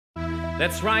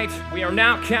That's right, we are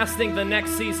now casting the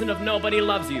next season of Nobody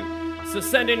Loves You. So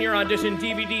send in your audition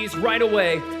DVDs right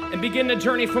away and begin the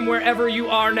journey from wherever you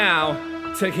are now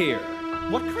to here.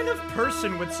 What kind of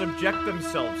person would subject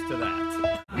themselves to that?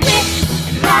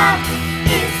 This love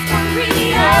is for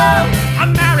real.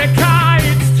 America,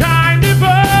 it's time to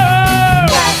vote!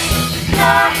 Get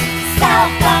your cell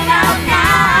phone out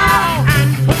now and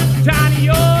put down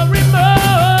your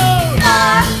remote. The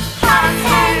heart's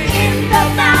hang in the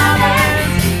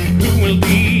balance. Who will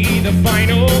be the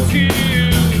final two?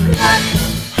 Look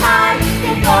hard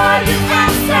before you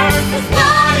answer, 'cause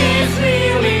what is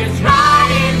real is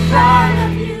right in front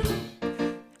of you.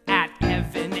 At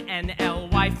Evan and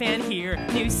LY fan here,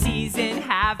 new season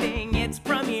having its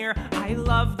premiere. I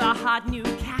love the hot new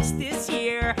cast this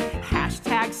year.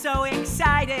 Hashtag so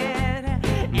excited.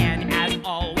 And as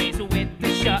always with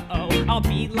the show, I'll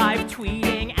be live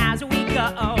tweeting as we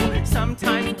go.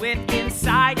 Sometimes with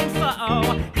inside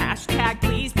info. Hashtag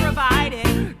please provide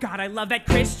it. God, I love that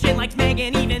Christian likes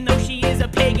Megan, even though she is a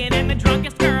pagan and the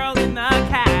drunkest girl in the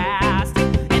cast.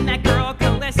 And that girl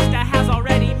Callista has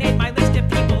already made my list of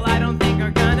people I don't think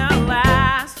are gonna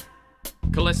last.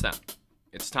 Callista,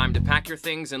 it's time to pack your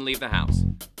things and leave the house.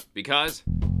 Because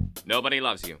nobody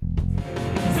loves you.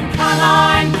 So come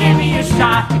on, give me a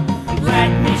shot. Let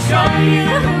me show you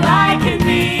who I can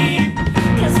be.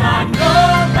 'Cause like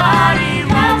nobody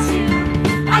loves you.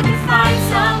 I could find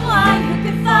someone who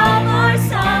could fall for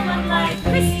someone like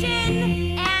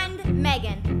Christian and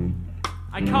Megan.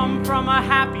 I come from a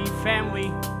happy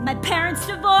family. My parents'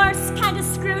 divorce kinda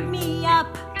screwed me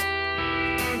up.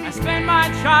 I spent my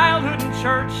childhood in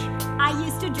church. I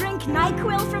used to drink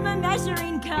NyQuil from a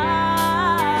measuring cup.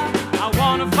 I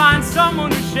wanna find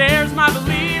someone who shares my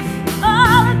belief.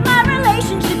 All of my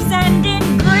relationships end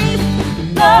in grief.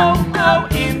 Oh,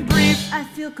 in brief. I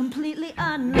feel completely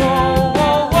Whoa, unloved.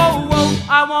 whoa, whoa, whoa.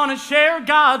 I wanna share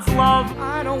God's love.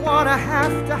 I don't wanna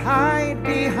have to hide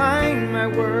behind my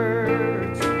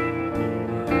words.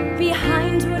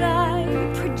 Behind what I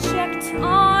project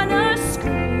on a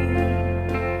screen.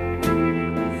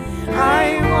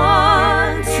 I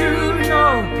want to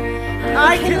know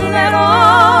I can let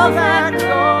all that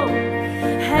go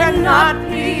and not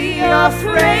be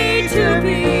afraid to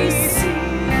be seen.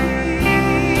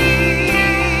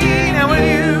 And with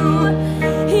you,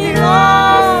 it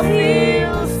all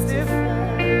feels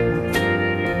different.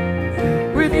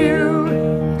 With you,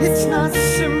 it's not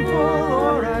simple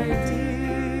or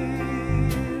ideal.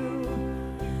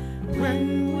 When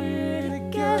we're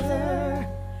together,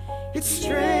 it's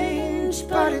strange,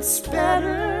 but it's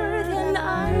better than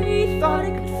I thought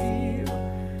it could feel.